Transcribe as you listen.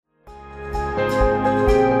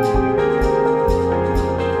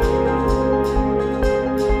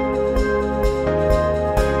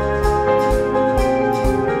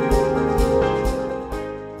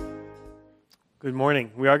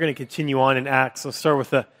morning. We are going to continue on in Acts. I'll start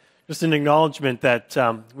with just an acknowledgement that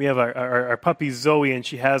we have our puppy Zoe, and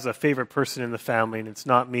she has a favorite person in the family, and it's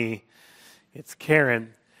not me, it's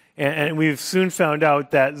Karen. And we've soon found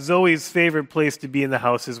out that Zoe's favorite place to be in the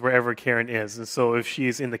house is wherever Karen is. And so if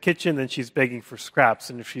she's in the kitchen, then she's begging for scraps.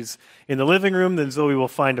 And if she's in the living room, then Zoe will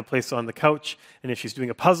find a place on the couch. And if she's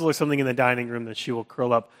doing a puzzle or something in the dining room, then she will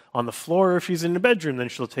curl up on the floor. Or if she's in the bedroom, then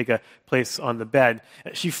she'll take a place on the bed.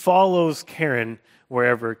 She follows Karen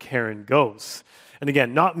wherever Karen goes. And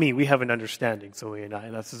again, not me. We have an understanding, Zoe and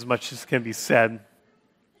I. That's as much as can be said.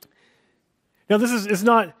 Now, this is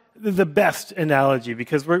not the best analogy,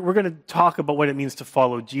 because we're going to talk about what it means to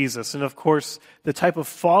follow Jesus. And of course, the type of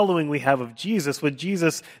following we have of Jesus, what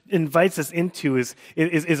Jesus invites us into is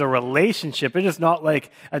a relationship. It is not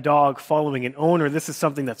like a dog following an owner. This is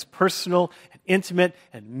something that's personal and intimate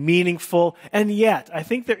and meaningful. And yet, I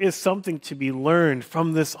think there is something to be learned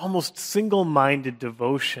from this almost single-minded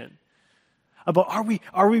devotion about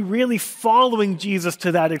are we really following Jesus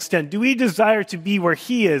to that extent? Do we desire to be where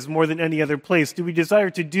he is more than any other place? Do we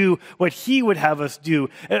desire to do what he would have us do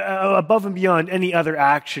above and beyond any other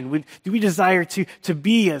action? Do we desire to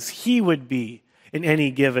be as he would be in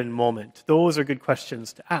any given moment? Those are good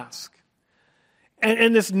questions to ask.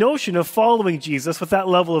 And this notion of following Jesus with that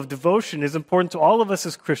level of devotion is important to all of us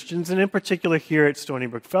as Christians, and in particular here at Stony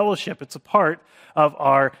Brook Fellowship. It's a part of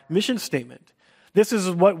our mission statement. This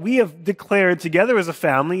is what we have declared together as a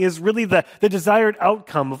family is really the desired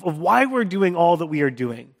outcome of why we're doing all that we are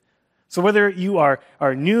doing. So whether you are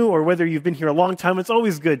new or whether you've been here a long time, it's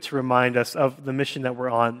always good to remind us of the mission that we're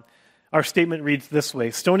on. Our statement reads this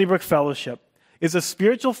way: Stony Brook Fellowship is a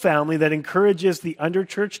spiritual family that encourages the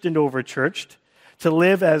underchurched and overchurched to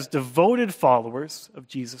live as devoted followers of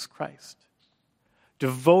Jesus Christ.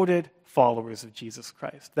 Devoted followers of Jesus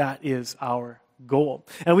Christ. That is our goal.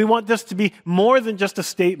 And we want this to be more than just a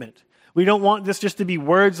statement. We don't want this just to be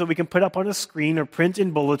words that we can put up on a screen or print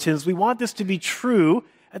in bulletins. We want this to be true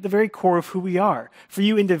at the very core of who we are, for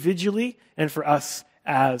you individually and for us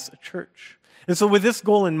as a church. And so with this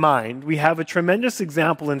goal in mind, we have a tremendous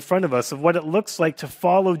example in front of us of what it looks like to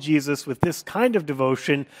follow Jesus with this kind of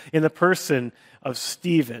devotion in the person of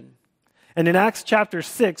Stephen. And in Acts chapter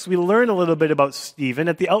 6, we learn a little bit about Stephen.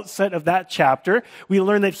 At the outset of that chapter, we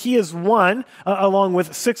learn that he is one, along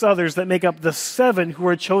with 6 others that make up the 7 who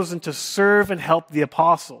are chosen to serve and help the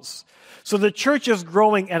apostles. So the church is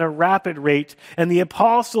growing at a rapid rate, and the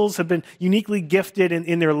apostles have been uniquely gifted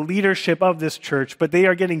in their leadership of this church, but they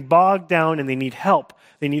are getting bogged down and they need help.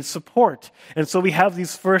 They need support. And so we have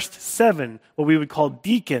these first 7, what we would call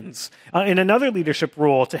deacons, in another leadership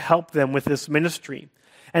role to help them with this ministry.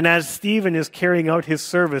 And as Stephen is carrying out his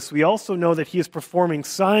service, we also know that he is performing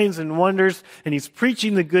signs and wonders, and he's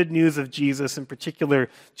preaching the good news of Jesus, in particular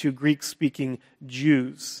to Greek-speaking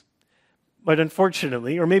Jews. But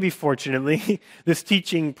unfortunately, or maybe fortunately, this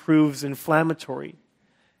teaching proves inflammatory.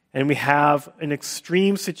 And we have an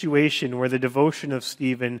extreme situation where the devotion of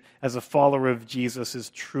Stephen as a follower of Jesus is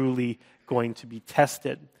truly going to be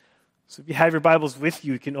tested. So if you have your Bibles with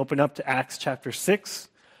you, you can open up to Acts chapter 6.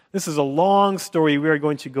 This is a long story. We are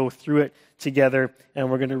going to go through it together,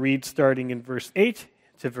 and we're going to read starting in verse 8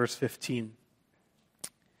 to verse 15.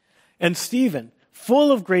 And Stephen,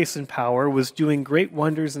 full of grace and power, was doing great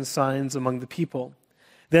wonders and signs among the people.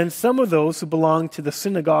 Then some of those who belonged to the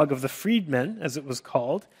synagogue of the freedmen, as it was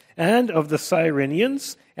called, and of the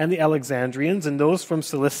Cyrenians and the Alexandrians, and those from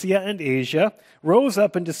Cilicia and Asia, rose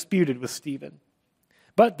up and disputed with Stephen.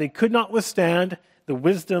 But they could not withstand the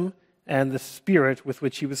wisdom and the spirit with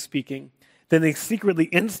which he was speaking. Then they secretly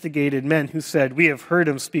instigated men who said, "We have heard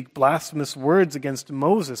him speak blasphemous words against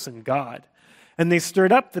Moses and God." And they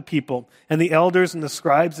stirred up the people and the elders and the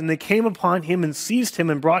scribes, and they came upon him and seized him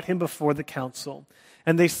and brought him before the council.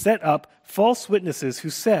 And they set up false witnesses who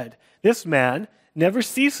said, "This man never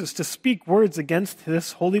ceases to speak words against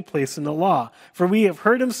this holy place in the law. For we have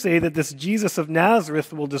heard him say that this Jesus of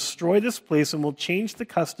Nazareth will destroy this place and will change the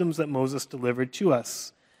customs that Moses delivered to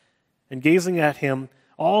us." And gazing at him,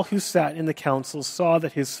 all who sat in the council saw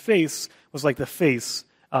that his face was like the face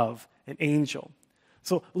of an angel.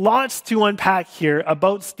 So lots to unpack here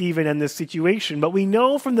about Stephen and this situation, but we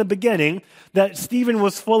know from the beginning that Stephen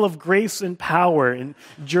was full of grace and power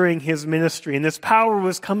during his ministry, and this power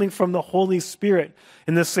was coming from the Holy Spirit.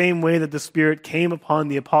 In the same way that the Spirit came upon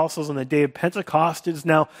the apostles on the day of Pentecost, it is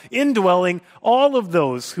now indwelling all of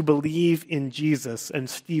those who believe in Jesus, and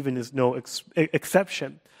Stephen is no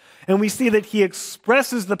exception. And we see that he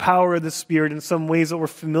expresses the power of the Spirit in some ways that were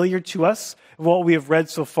familiar to us, of what we have read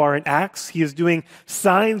so far in Acts. He is doing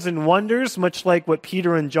signs and wonders, much like what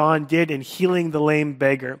Peter and John did in healing the lame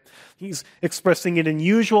beggar. He's expressing it in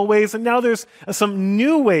usual ways, and now there's some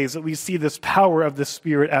new ways that we see this power of the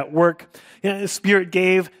Spirit at work. The Spirit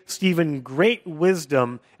gave Stephen great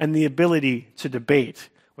wisdom and the ability to debate,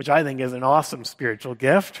 which I think is an awesome spiritual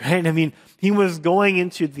gift, right? I mean, he was going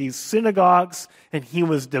into these synagogues and he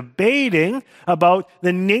was debating about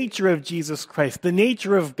the nature of Jesus Christ, the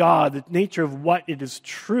nature of God, the nature of what it is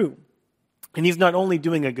true. And he's not only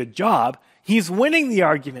doing a good job, he's winning the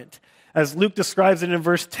argument. As Luke describes it in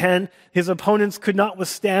verse 10, his opponents could not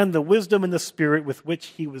withstand the wisdom and the spirit with which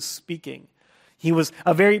he was speaking. He was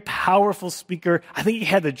a very powerful speaker. I think he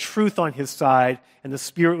had the truth on his side, and the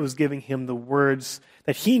Spirit was giving him the words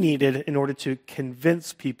that he needed in order to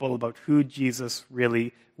convince people about who Jesus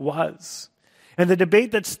really was. And the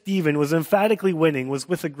debate that Stephen was emphatically winning was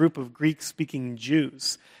with a group of Greek-speaking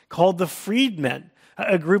Jews called the freedmen,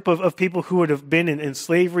 a group of people who would have been in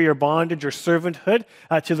slavery or bondage or servanthood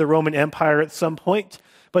to the Roman Empire at some point.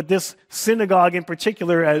 But this synagogue in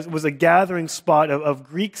particular was a gathering spot of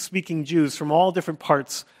Greek-speaking Jews from all different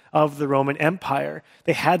parts of the Roman Empire.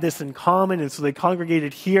 They had this in common, and so they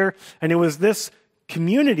congregated here, and it was this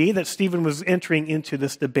community that Stephen was entering into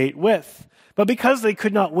this debate with. But because they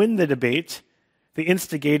could not win the debate, they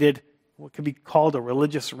instigated what could be called a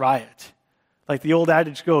religious riot. Like the old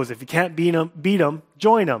adage goes, if you can't beat them,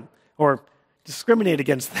 join them, or discriminate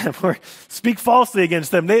against them, or speak falsely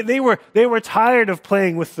against them. They were tired of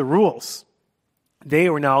playing with the rules. They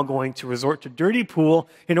were now going to resort to dirty pool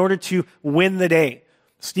in order to win the day.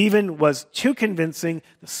 Stephen was too convincing.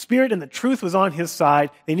 The Spirit and the truth was on his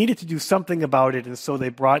side. They needed to do something about it, and so they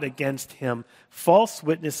brought against him false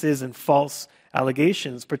witnesses and false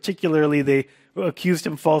allegations. Particularly, they accused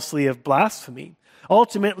him falsely of blasphemy.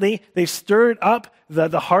 Ultimately, they stirred up the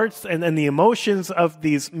hearts and the emotions of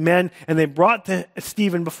these men, and they brought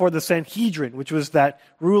Stephen before the Sanhedrin, which was that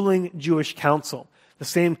ruling Jewish council, the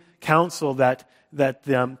same council that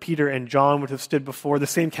Peter and John would have stood before, the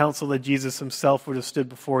same council that Jesus himself would have stood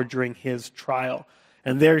before during his trial.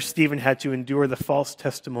 And there Stephen had to endure the false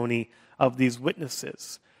testimony of these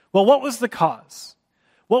witnesses. Well, what was the cause?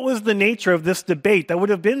 What was the nature of this debate that would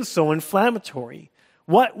have been so inflammatory?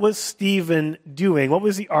 What was Stephen doing? What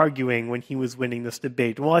was he arguing when he was winning this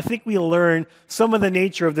debate? Well, I think we learn some of the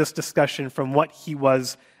nature of this discussion from what he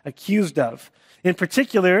was accused of. In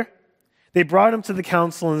particular, they brought him to the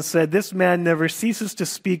council and said, "This man never ceases to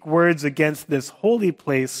speak words against this holy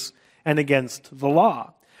place and against the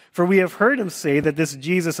law. For we have heard him say that this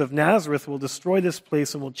Jesus of Nazareth will destroy this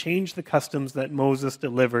place and will change the customs that Moses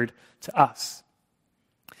delivered to us."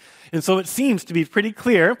 And so it seems to be pretty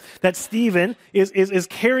clear that Stephen is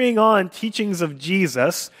carrying on teachings of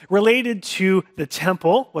Jesus related to the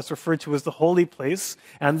temple, what's referred to as the holy place,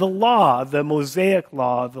 and the law, the Mosaic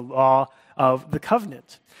law, the law of the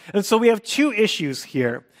covenant. And so we have two issues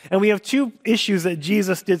here, and we have two issues that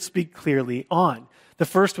Jesus did speak clearly on. The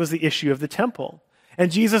first was the issue of the temple.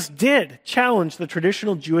 And Jesus did challenge the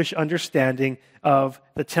traditional Jewish understanding of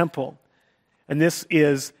the temple. And this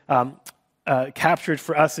is captured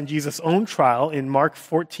for us in Jesus' own trial in Mark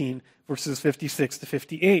 14, verses 56 to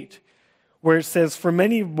 58, where it says, "For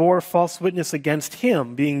many bore false witness against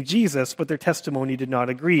him, being Jesus, but their testimony did not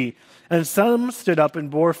agree. And some stood up and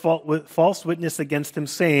bore false witness against him,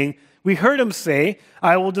 saying, 'We heard him say,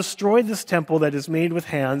 I will destroy this temple that is made with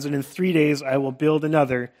hands, and in 3 days I will build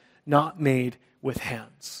another, not made with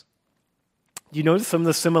hands.'" Do you notice some of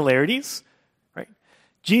the similarities? Right?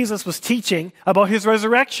 Jesus was teaching about his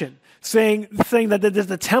resurrection, saying that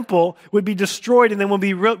the temple would be destroyed and then will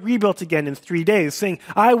be rebuilt again in 3 days, saying,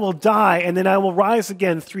 "I will die and then I will rise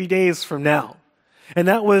again 3 days from now." And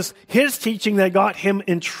that was his teaching that got him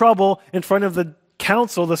in trouble in front of the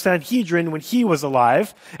council, the Sanhedrin, when he was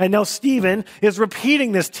alive. And now Stephen is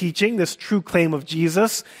repeating this teaching, this true claim of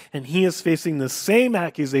Jesus, and he is facing the same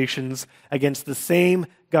accusations against the same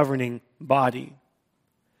governing body.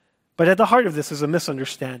 But at the heart of this is a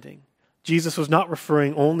misunderstanding. Jesus was not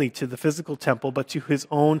referring only to the physical temple, but to his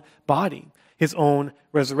own body, his own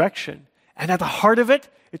resurrection. And at the heart of it,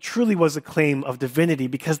 it truly was a claim of divinity,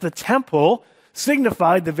 because the temple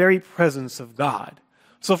signified the very presence of God.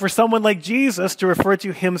 So for someone like Jesus to refer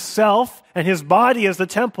to himself and his body as the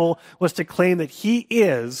temple was to claim that he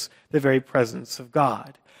is the very presence of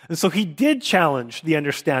God. And so he did challenge the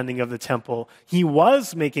understanding of the temple. He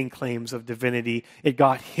was making claims of divinity. It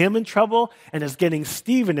got him in trouble and is getting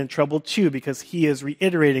Stephen in trouble too, because he is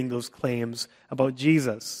reiterating those claims about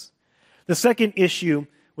Jesus. The second issue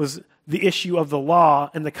was the issue of the law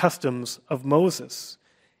and the customs of Moses.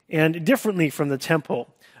 And differently from the temple,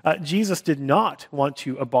 Jesus did not want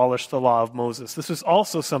to abolish the law of Moses. This was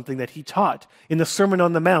also something that he taught. In the Sermon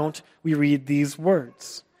on the Mount, we read these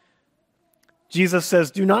words. Jesus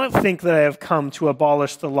says, "Do not think that I have come to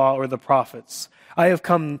abolish the law or the prophets. I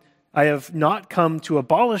have not come to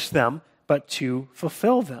abolish them, but to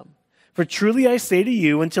fulfill them. For truly I say to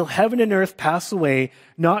you, until heaven and earth pass away,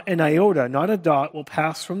 not an iota, not a dot will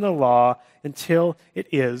pass from the law until it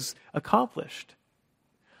is accomplished."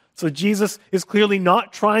 So Jesus is clearly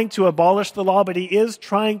not trying to abolish the law, but he is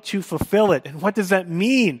trying to fulfill it. And what does that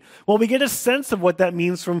mean? Well, we get a sense of what that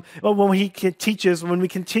means from when he teaches, when we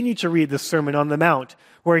continue to read the Sermon on the Mount,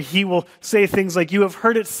 where he will say things like, "You have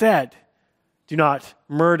heard it said, do not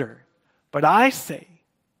murder. But I say,"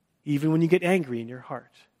 even when you get angry in your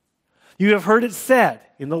heart, "You have heard it said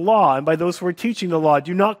in the law and by those who are teaching the law,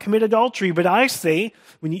 do not commit adultery. But I say,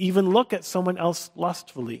 when you even look at someone else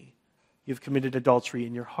lustfully, you've committed adultery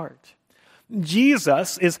in your heart."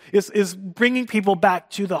 Jesus is bringing people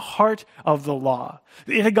back to the heart of the law.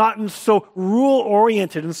 It had gotten so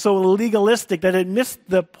rule-oriented and so legalistic that it missed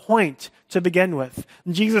the point to begin with.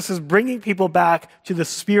 Jesus is bringing people back to the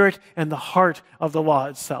spirit and the heart of the law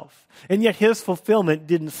itself. And yet his fulfillment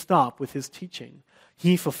didn't stop with his teaching.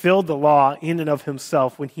 He fulfilled the law in and of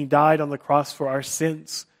himself when he died on the cross for our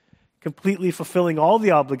sins, completely fulfilling all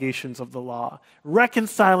the obligations of the law,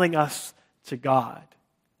 reconciling us to God.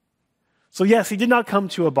 So yes, he did not come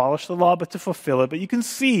to abolish the law, but to fulfill it. But you can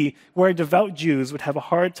see where devout Jews would have a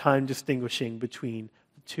hard time distinguishing between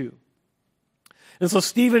the two. And so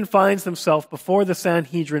Stephen finds himself before the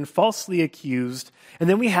Sanhedrin falsely accused. And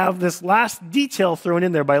then we have this last detail thrown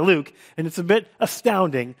in there by Luke, and it's a bit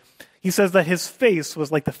astounding. He says that his face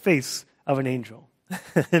was like the face of an angel.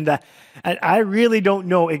 And I really don't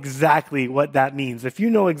know exactly what that means. If you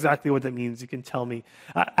know exactly what that means, you can tell me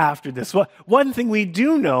after this. Well, one thing we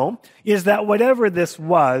do know is that whatever this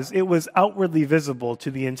was, it was outwardly visible to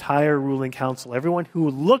the entire ruling council. Everyone who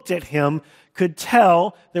looked at him could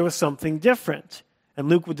tell there was something different. And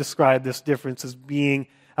Luke would describe this difference as being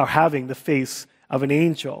or having the face of an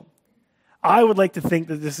angel. I would like to think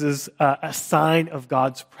that this is a sign of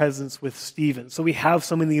God's presence with Stephen. So we have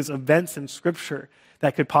some of these events in Scripture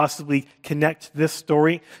that could possibly connect this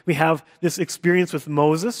story. We have this experience with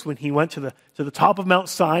Moses when he went to the top of Mount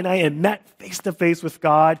Sinai and met face to face with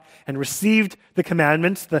God and received the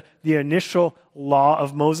commandments, the initial law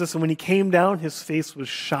of Moses. And when he came down, his face was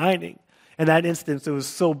shining. In that instance, it was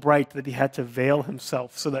so bright that he had to veil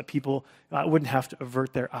himself so that people wouldn't have to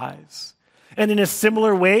avert their eyes. And in a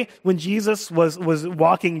similar way, when Jesus was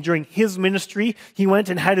walking during his ministry, he went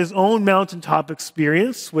and had his own mountaintop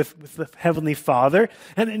experience with the Heavenly Father,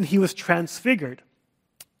 and then he was transfigured.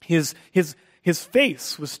 His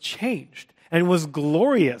face was changed and was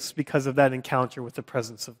glorious because of that encounter with the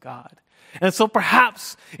presence of God. And so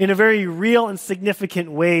perhaps in a very real and significant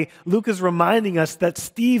way, Luke is reminding us that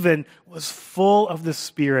Stephen was full of the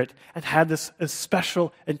Spirit and had this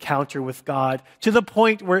special encounter with God to the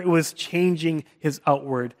point where it was changing his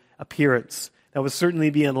outward appearance. That would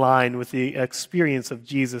certainly be in line with the experience of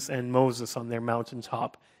Jesus and Moses on their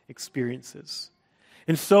mountaintop experiences.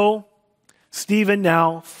 And so Stephen,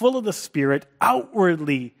 now full of the Spirit,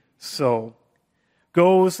 outwardly so,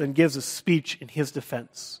 goes and gives a speech in his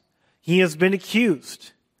defense. He has been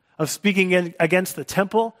accused of speaking against the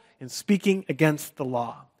temple and speaking against the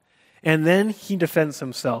law. And then he defends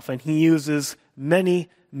himself, and he uses many,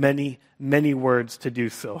 many, many words to do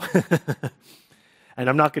so. And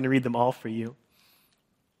I'm not going to read them all for you.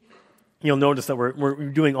 You'll notice that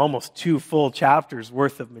we're doing almost 2 full chapters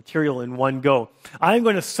worth of material in one go. I'm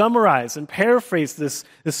going to summarize and paraphrase this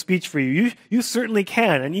speech for you. You certainly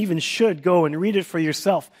can and even should go and read it for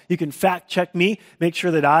yourself. You can fact check me, make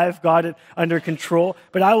sure that I've got it under control,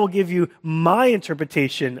 but I will give you my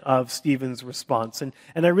interpretation of Stephen's response. And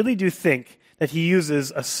I really do think that he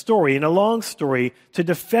uses a story, and a long story, to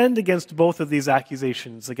defend against both of these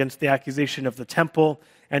accusations, against the accusation of the temple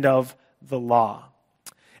and of the law.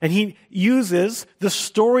 And he uses the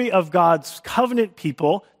story of God's covenant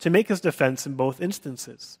people to make his defense in both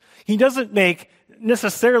instances. He doesn't make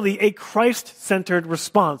necessarily a Christ-centered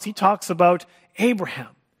response. He talks about Abraham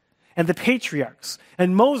and the patriarchs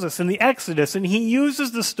and Moses and the Exodus, and he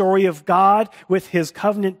uses the story of God with his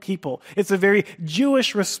covenant people. It's a very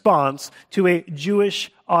Jewish response to a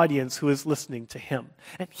Jewish audience who is listening to him.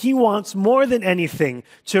 And he wants more than anything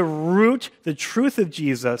to root the truth of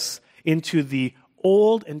Jesus into the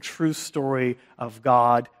old and true story of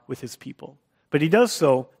God with his people. But he does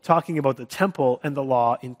so talking about the temple and the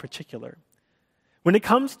law in particular. When it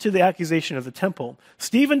comes to the accusation of the temple,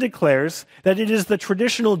 Stephen declares that it is the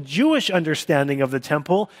traditional Jewish understanding of the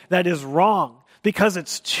temple that is wrong because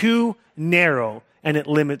it's too narrow and it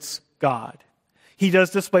limits God. He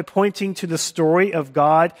does this by pointing to the story of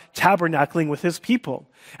God tabernacling with his people.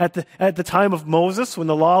 At the time of Moses, when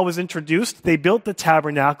the law was introduced, they built the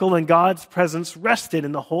tabernacle and God's presence rested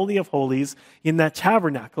in the Holy of Holies in that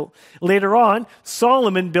tabernacle. Later on,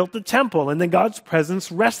 Solomon built the temple and then God's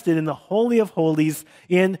presence rested in the Holy of Holies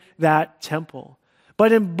in that temple.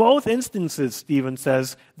 But in both instances, Stephen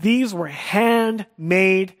says, these were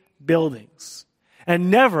handmade buildings.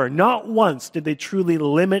 And never, not once, did they truly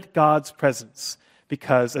limit God's presence.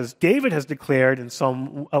 Because as David has declared in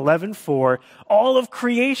Psalm 11:4, all of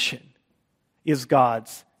creation is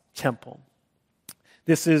God's temple.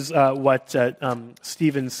 This is what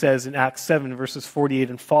Stephen says in Acts 7, verses 48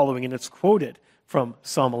 and following, and it's quoted from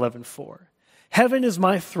Psalm 11:4. Heaven is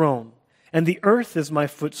my throne, and the earth is my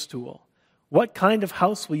footstool. What kind of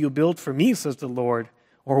house will you build for me, says the Lord,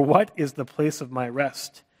 or what is the place of my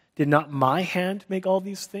rest? Did not my hand make all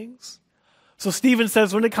these things? So Stephen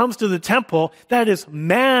says when it comes to the temple, that is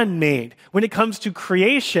man-made. When it comes to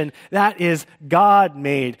creation, that is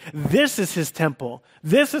God-made. This is his temple.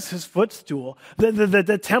 This is his footstool.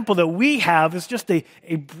 The temple that we have is just a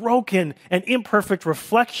broken and imperfect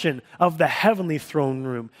reflection of the heavenly throne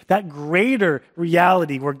room. That greater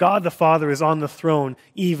reality where God the Father is on the throne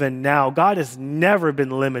even now. God has never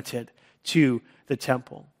been limited to the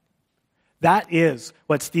temple. That is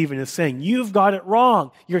what Stephen is saying. You've got it wrong.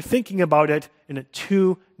 You're thinking about it in a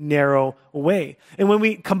too narrow way. And when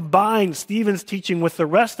we combine Stephen's teaching with the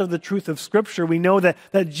rest of the truth of Scripture, we know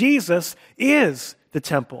that Jesus is the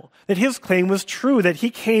temple, that his claim was true, that he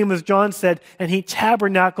came, as John said, and he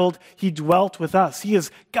tabernacled, he dwelt with us. He is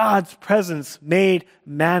God's presence made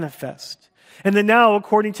manifest. And then now,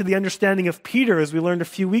 according to the understanding of Peter, as we learned a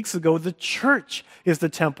few weeks ago, the church is the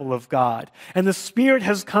temple of God. And the Spirit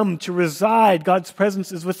has come to reside. God's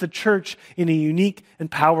presence is with the church in a unique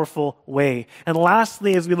and powerful way. And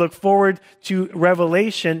lastly, as we look forward to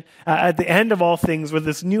Revelation, at the end of all things, where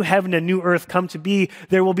this new heaven and new earth come to be,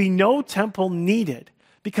 there will be no temple needed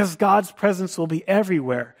because God's presence will be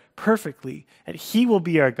everywhere perfectly. And he will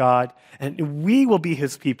be our God, and we will be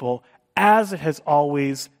his people, as it has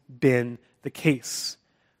always been the case.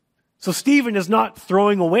 So Stephen is not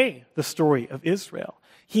throwing away the story of Israel.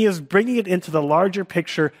 He is bringing it into the larger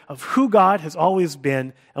picture of who God has always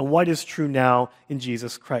been and what is true now in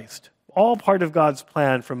Jesus Christ. All part of God's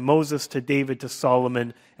plan from Moses to David to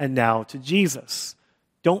Solomon and now to Jesus.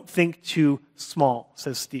 Don't think too small,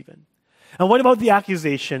 says Stephen. And what about the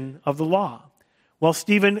accusation of the law? Well,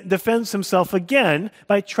 Stephen defends himself again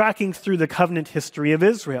by tracking through the covenant history of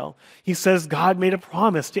Israel. He says God made a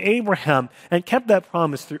promise to Abraham and kept that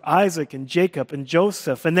promise through Isaac and Jacob and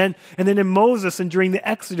Joseph. And then in Moses and during the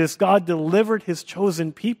Exodus, God delivered his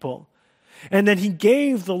chosen people. And then he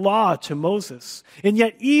gave the law to Moses. And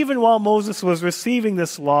yet, even while Moses was receiving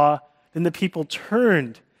this law, then the people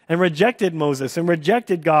turned and rejected Moses and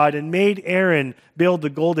rejected God and made Aaron build the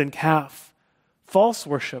golden calf. False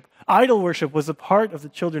worship, idol worship was a part of the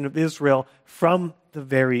children of Israel from the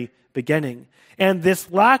very beginning. And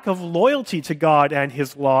this lack of loyalty to God and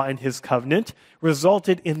his law and his covenant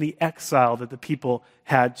resulted in the exile that the people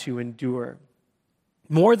had to endure.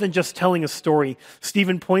 More than just telling a story,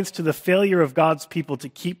 Stephen points to the failure of God's people to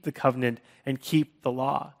keep the covenant and keep the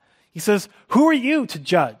law. He says, who are you to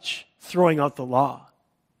judge throwing out the law?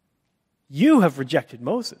 You have rejected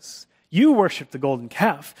Moses. You worshiped the golden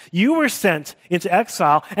calf. You were sent into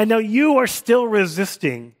exile, and now you are still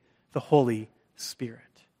resisting the Holy Spirit.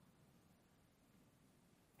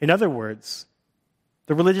 In other words,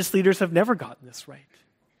 the religious leaders have never gotten this right.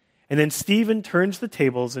 And then Stephen turns the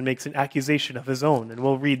tables and makes an accusation of his own. And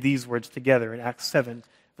we'll read these words together in Acts 7,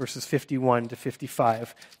 verses 51 to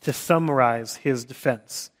 55, to summarize his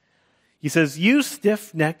defense. He says, you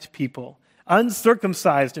stiff-necked people,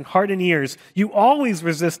 uncircumcised in heart and ears, you always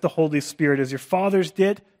resist the Holy Spirit as your fathers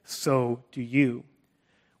did, so do you.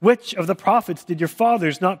 Which of the prophets did your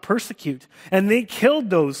fathers not persecute? And they killed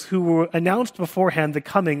those who were announced beforehand the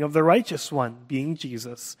coming of the righteous one, being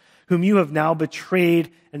Jesus, whom you have now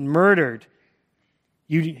betrayed and murdered.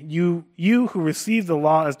 You who received the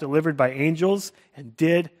law as delivered by angels and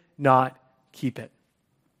did not keep it.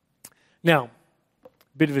 Now,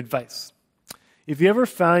 a bit of advice. If you ever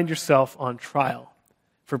find yourself on trial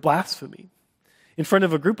for blasphemy in front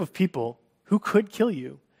of a group of people who could kill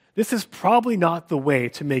you, this is probably not the way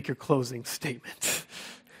to make your closing statement.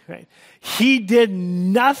 Right? He did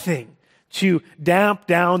nothing to damp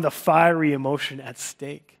down the fiery emotion at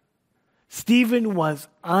stake. Stephen was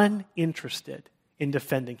uninterested in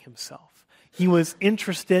defending himself. He was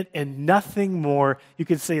interested in nothing more. You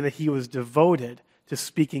could say that he was devoted to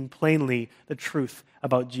speaking plainly the truth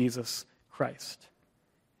about Jesus Christ.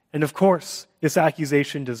 And of course, this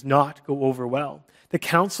accusation does not go over well. The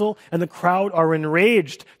council and the crowd are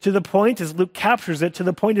enraged to the point, as Luke captures it, to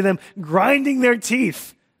the point of them grinding their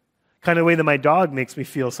teeth. Kind of way that my dog makes me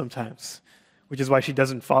feel sometimes, which is why she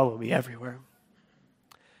doesn't follow me everywhere.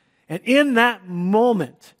 And in that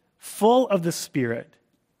moment, full of the Spirit,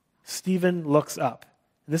 Stephen looks up.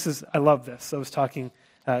 And I love this. I was talking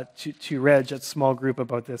to Reg at small group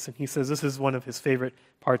about this, and he says this is one of his favorite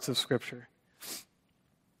parts of Scripture.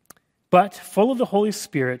 But full of the Holy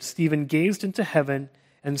Spirit, Stephen gazed into heaven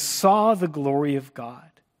and saw the glory of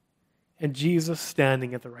God and Jesus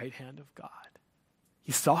standing at the right hand of God.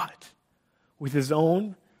 He saw it with his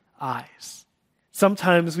own eyes.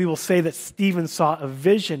 Sometimes we will say that Stephen saw a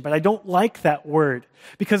vision, but I don't like that word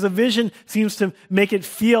because a vision seems to make it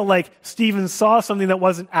feel like Stephen saw something that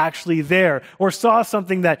wasn't actually there or saw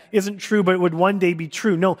something that isn't true but would one day be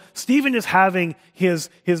true. No, Stephen is having his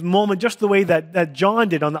moment just the way that John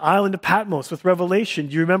did on the island of Patmos with Revelation.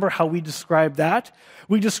 Do you remember how we described that?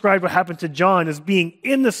 We described what happened to John as being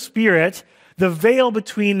in the Spirit. The veil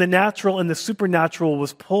between the natural and the supernatural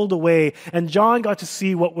was pulled away, and John got to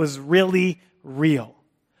see what was really real,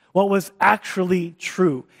 what was actually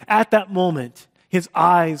true. At that moment, his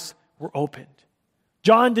eyes were opened.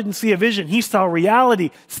 John didn't see a vision, he saw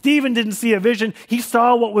reality. Stephen didn't see a vision, he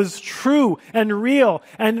saw what was true and real.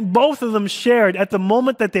 And both of them shared, at the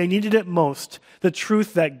moment that they needed it most, the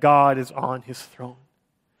truth that God is on his throne.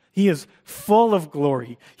 He is full of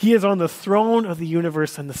glory. He is on the throne of the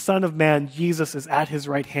universe, and the Son of Man, Jesus, is at his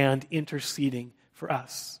right hand interceding for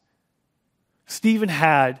us. Stephen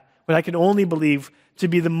had what I can only believe to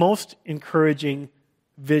be the most encouraging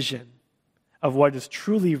vision of what is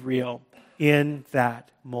truly real in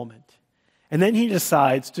that moment. And then he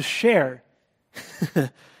decides to share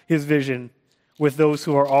his vision with those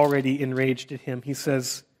who are already enraged at him. He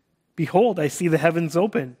says, "Behold, I see the heavens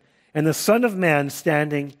open, and the Son of Man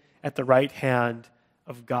standing at the right hand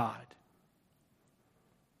of God."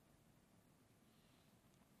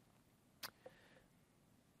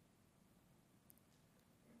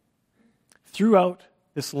 Throughout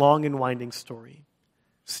this long and winding story,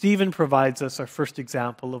 Stephen provides us our first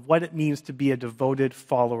example of what it means to be a devoted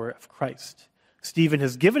follower of Christ. Stephen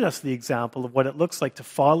has given us the example of what it looks like to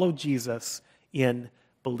follow Jesus in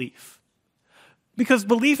belief. Because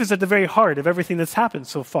belief is at the very heart of everything that's happened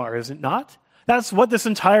so far, is it not? That's what this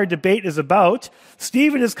entire debate is about.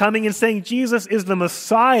 Stephen is coming and saying Jesus is the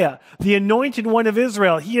Messiah, the anointed one of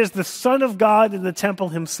Israel. He is the Son of God in the temple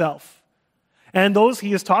himself. And those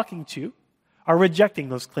he is talking to are rejecting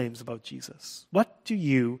those claims about Jesus. What do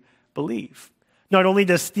you believe? Not only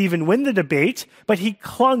does Stephen win the debate, but he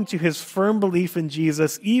clung to his firm belief in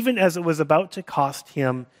Jesus even as it was about to cost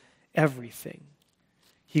him everything.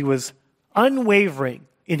 He was unwavering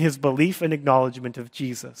in his belief and acknowledgement of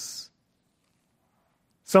Jesus.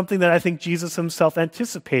 Something that I think Jesus himself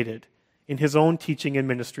anticipated in his own teaching and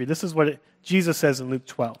ministry. This is what Jesus says in Luke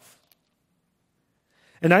 12.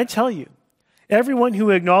 "And I tell you, everyone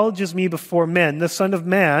who acknowledges me before men, the Son of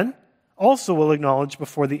Man, also will acknowledge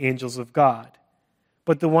before the angels of God.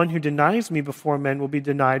 But the one who denies me before men will be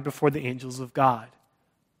denied before the angels of God."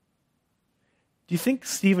 Do you think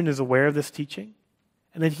Stephen is aware of this teaching?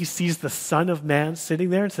 And then he sees the Son of Man sitting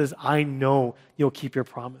there and says, "I know you'll keep your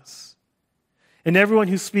promise. And everyone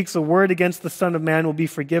who speaks a word against the Son of Man will be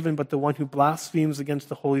forgiven, but the one who blasphemes against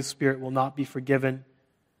the Holy Spirit will not be forgiven."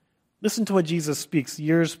 Listen to what Jesus speaks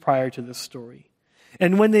years prior to this story.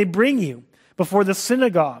 "And when they bring you before the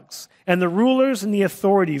synagogues and the rulers and the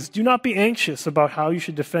authorities, do not be anxious about how you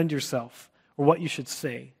should defend yourself or what you should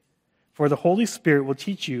say. For the Holy Spirit will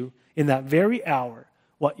teach you in that very hour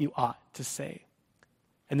what you ought to say."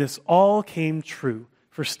 And this all came true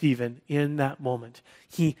for Stephen in that moment.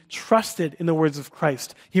 He trusted in the words of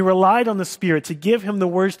Christ. He relied on the Spirit to give him the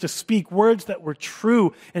words to speak, words that were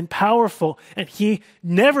true and powerful. And he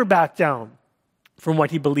never backed down from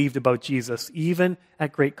what he believed about Jesus, even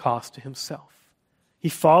at great cost to himself. He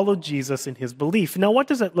followed Jesus in his belief. Now, what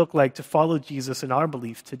does it look like to follow Jesus in our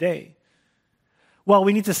belief today? Well,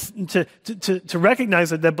 we need to recognize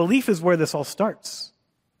that belief is where this all starts.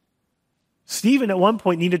 Stephen at one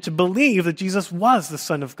point needed to believe that Jesus was the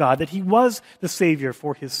Son of God, that he was the Savior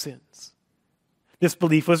for his sins. This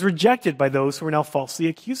belief was rejected by those who were now falsely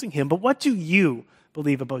accusing him. But what do you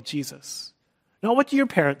believe about Jesus? Not what do your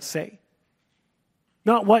parents say?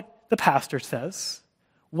 Not what the pastor says.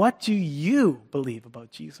 What do you believe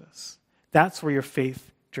about Jesus? That's where your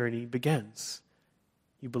faith journey begins.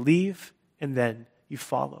 You believe and then you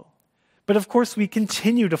follow. But of course, we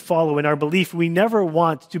continue to follow in our belief. We never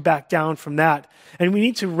want to back down from that. And we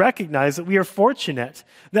need to recognize that we are fortunate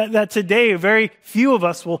that today very few of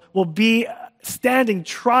us will be standing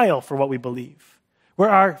trial for what we believe, where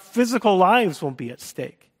our physical lives won't be at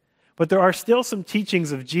stake. But there are still some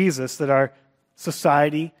teachings of Jesus that our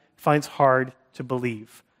society finds hard to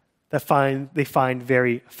believe, that they find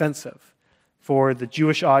very offensive. For the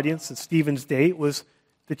Jewish audience in Stephen's day, it was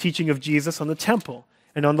the teaching of Jesus on the temple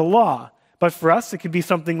and on the law. But for us, it could be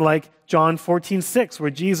something like John 14:6, where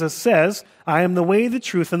Jesus says, I am the way, the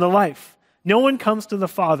truth, and the life. No one comes to the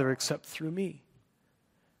Father except through me.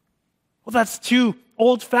 Well, that's too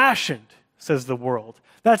old-fashioned, says the world.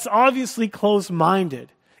 That's obviously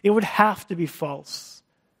closed-minded. It would have to be false.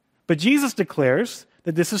 But Jesus declares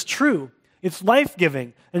that this is true. It's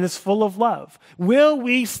life-giving, and it's full of love. Will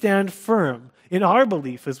we stand firm in our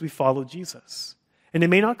belief as we follow Jesus? And it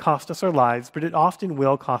may not cost us our lives, but it often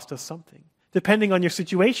will cost us something. Depending on your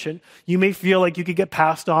situation, you may feel like you could get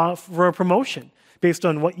passed off for a promotion based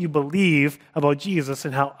on what you believe about Jesus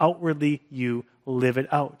and how outwardly you live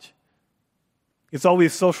it out. It's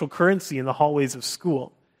always social currency in the hallways of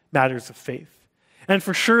school, matters of faith. And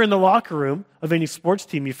for sure in the locker room of any sports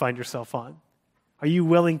team you find yourself on. Are you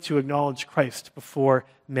willing to acknowledge Christ before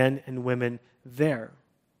men and women there?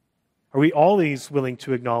 Are we always willing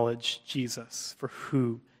to acknowledge Jesus for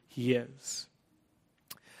who he is?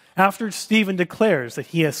 After Stephen declares that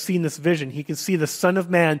he has seen this vision, he can see the Son of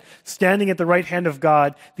Man standing at the right hand of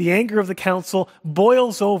God, the anger of the council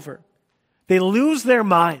boils over. They lose their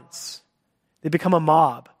minds. They become a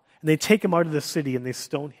mob, and they take him out of the city and they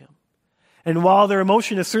stone him. And while their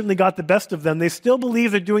emotion has certainly got the best of them, they still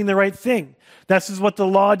believe they're doing the right thing. This is what the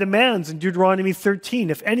law demands in Deuteronomy 13.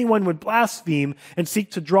 If anyone would blaspheme and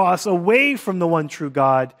seek to draw us away from the one true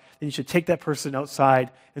God, then you should take that person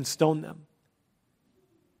outside and stone them.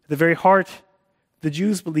 At the very heart, the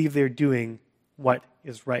Jews believe they're doing what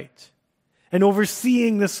is right. And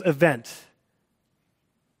overseeing this event,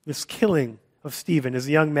 this killing of Stephen, is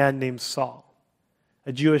a young man named Saul,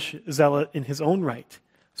 a Jewish zealot in his own right,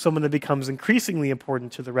 someone that becomes increasingly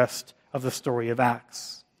important to the rest of the story of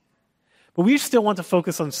Acts. But we still want to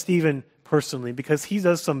focus on Stephen personally because he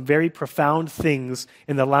does some very profound things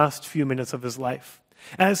in the last few minutes of his life.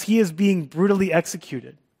 As he is being brutally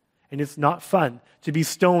executed, and it's not fun. To be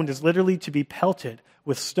stoned is literally to be pelted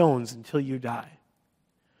with stones until you die.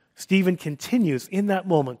 Stephen continues in that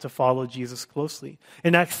moment to follow Jesus closely.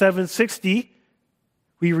 In Acts 7:60,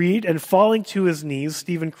 we read, and falling to his knees,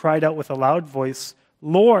 Stephen cried out with a loud voice,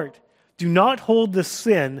 Lord, do not hold this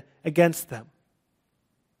sin against them.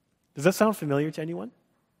 Does that sound familiar to anyone?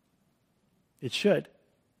 It should.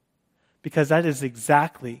 Because that is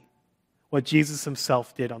exactly what Jesus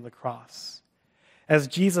himself did on the cross. As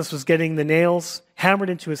Jesus was getting the nails hammered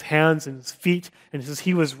into his hands and his feet, and as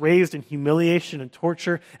he was raised in humiliation and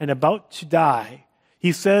torture and about to die,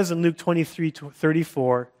 he says in Luke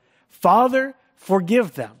 23:34, Father,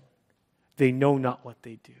 forgive them. They know not what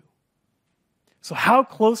they do. So how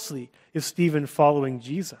closely is Stephen following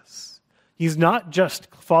Jesus? He's not just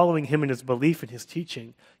following him in his belief and his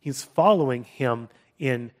teaching. He's following him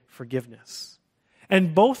in forgiveness.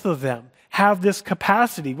 And both of them have this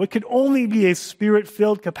capacity, what could only be a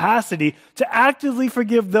spirit-filled capacity, to actively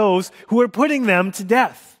forgive those who are putting them to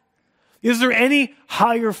death. Is there any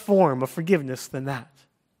higher form of forgiveness than that?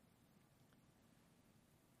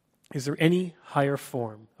 Is there any higher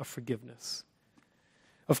form of forgiveness?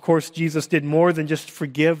 Of course, Jesus did more than just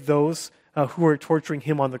forgive those who were torturing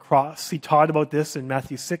him on the cross. He taught about this in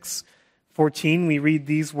Matthew 6:14. We read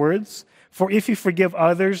these words, For if you forgive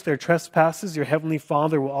others their trespasses, your heavenly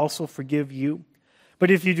Father will also forgive you. But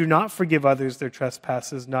if you do not forgive others their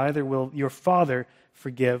trespasses, neither will your Father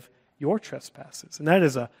forgive your trespasses. And that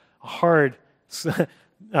is a hard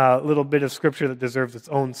little bit of scripture that deserves its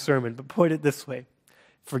own sermon. But put it this way,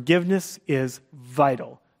 forgiveness is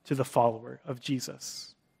vital to the follower of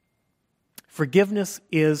Jesus. Forgiveness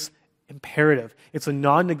is imperative. It's a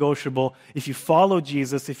non-negotiable. If you follow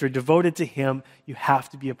Jesus, if you're devoted to him, you have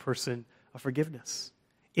to be a person of forgiveness.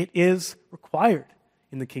 It is required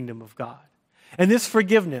in the kingdom of God. And this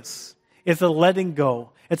forgiveness is a letting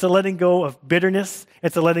go. It's a letting go of bitterness.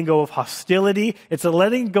 It's a letting go of hostility. It's a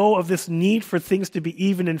letting go of this need for things to be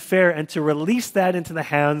even and fair and to release that into the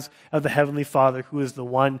hands of the Heavenly Father, who is the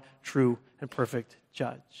one true and perfect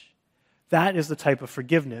judge. That is the type of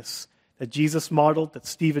forgiveness that Jesus modeled, that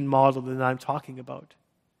Stephen modeled, and I'm talking about.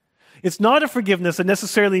 It's not a forgiveness that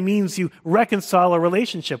necessarily means you reconcile a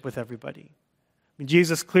relationship with everybody.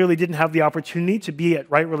 Jesus clearly didn't have the opportunity to be at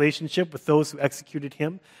right relationship with those who executed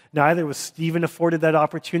him. Neither was Stephen afforded that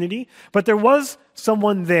opportunity. But there was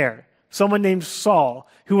someone there, someone named Saul,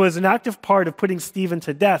 who was an active part of putting Stephen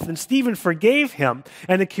to death. And Stephen forgave him,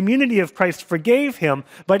 and the community of Christ forgave him.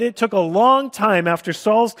 But it took a long time after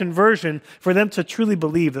Saul's conversion for them to truly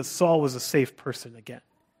believe that Saul was a safe person again.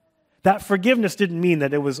 That forgiveness didn't mean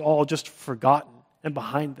that it was all just forgotten and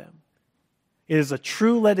behind them. It is a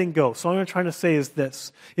true letting go. So what I'm trying to say is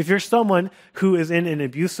this. If you're someone who is in an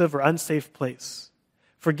abusive or unsafe place,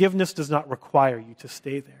 forgiveness does not require you to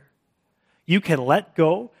stay there. You can let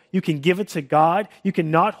go. You can give it to God. You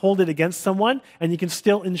can not hold it against someone, and you can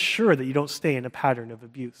still ensure that you don't stay in a pattern of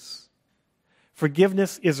abuse.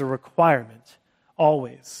 Forgiveness is a requirement,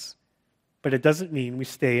 always. But it doesn't mean we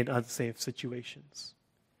stay in unsafe situations.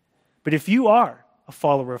 But if you are a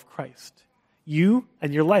follower of Christ, you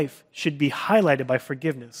and your life should be highlighted by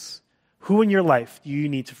forgiveness. Who in your life do you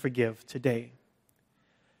need to forgive today?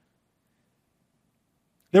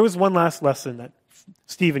 There was one last lesson that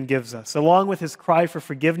Stephen gives us. Along with his cry for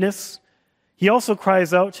forgiveness, he also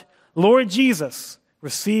cries out, "Lord Jesus,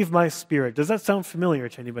 receive my spirit." Does that sound familiar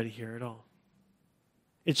to anybody here at all?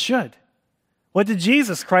 It should. What did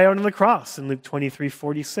Jesus cry out on the cross in Luke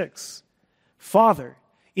 23:46? "Father,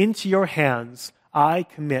 into your hands I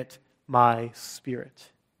commit my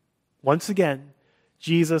spirit." Once again,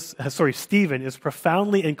 Stephen is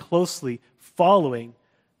profoundly and closely following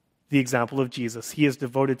the example of Jesus. He is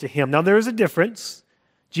devoted to him. Now there is a difference.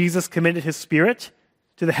 Jesus committed his spirit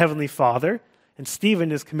to the Heavenly Father, and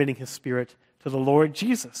Stephen is committing his spirit to the Lord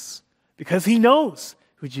Jesus because he knows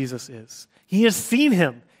who Jesus is. He has seen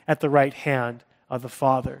him at the right hand of the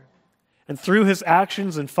Father. And through his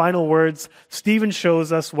actions and final words, Stephen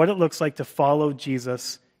shows us what it looks like to follow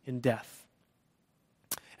Jesus in death.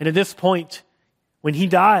 And at this point, when he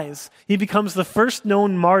dies, he becomes the first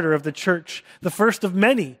known martyr of the church, the first of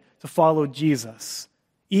many to follow Jesus,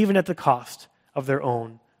 even at the cost of their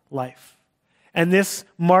own life. And this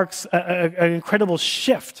marks an incredible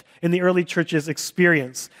shift in the early church's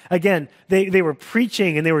experience. Again, they were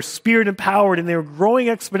preaching and they were spirit-empowered and they were growing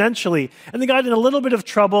exponentially. And they got in a little bit of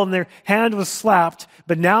trouble and their hand was slapped,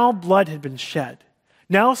 but now blood had been shed.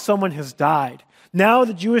 Now someone has died. Now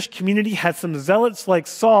the Jewish community had some zealots like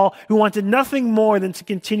Saul who wanted nothing more than to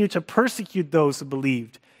continue to persecute those who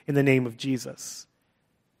believed in the name of Jesus.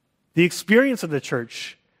 The experience of the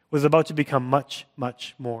church was about to become much,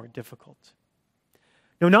 much more difficult.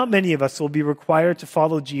 Now, not many of us will be required to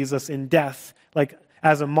follow Jesus in death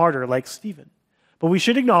as a martyr like Stephen. But we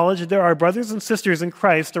should acknowledge that there are brothers and sisters in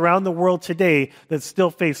Christ around the world today that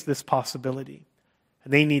still face this possibility.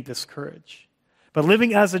 And they need this courage. But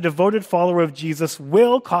living as a devoted follower of Jesus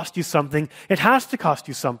will cost you something. It has to cost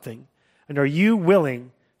you something. And are you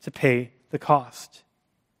willing to pay the cost?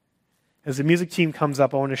 As the music team comes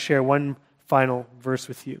up, I want to share one final verse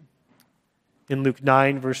with you. In Luke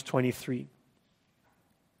 9, verse 23.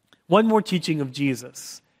 One more teaching of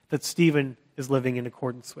Jesus that Stephen is living in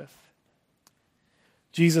accordance with.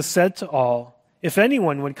 Jesus said to all, "If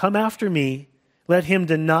anyone would come after me, let him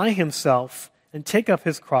deny himself and take up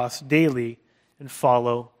his cross daily and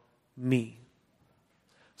follow me."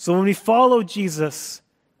 So when we follow Jesus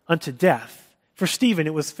unto death, for Stephen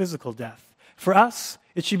it was physical death. For us,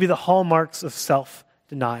 it should be the hallmarks of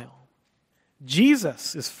self-denial.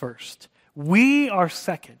 Jesus is first. We are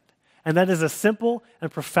second. And that is a simple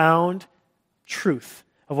and profound truth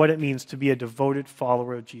of what it means to be a devoted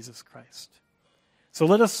follower of Jesus Christ. So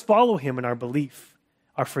let us follow him in our belief,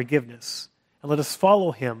 our forgiveness, and let us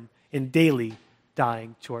follow him in daily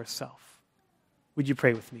dying to ourselves. Would you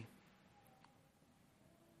pray with me?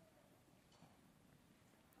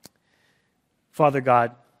 Father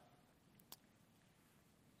God,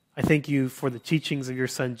 I thank you for the teachings of your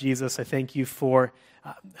Son, Jesus. I thank you for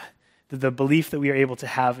the belief that we are able to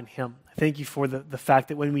have in him. I thank you for the fact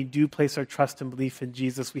that when we do place our trust and belief in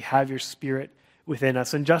Jesus, we have your Spirit within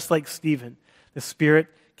us. And just like Stephen, the Spirit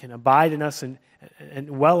can abide in us and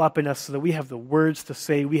well up in us so that we have the words to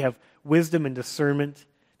say, we have wisdom and discernment,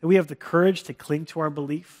 that we have the courage to cling to our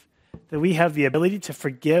belief, that we have the ability to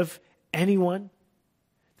forgive anyone,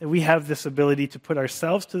 that we have this ability to put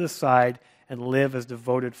ourselves to the side and live as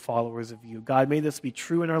devoted followers of you. God, may this be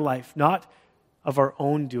true in our life, not of our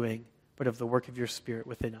own doing, but of the work of your Spirit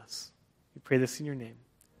within us. We pray this in your name.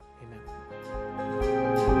 Amen.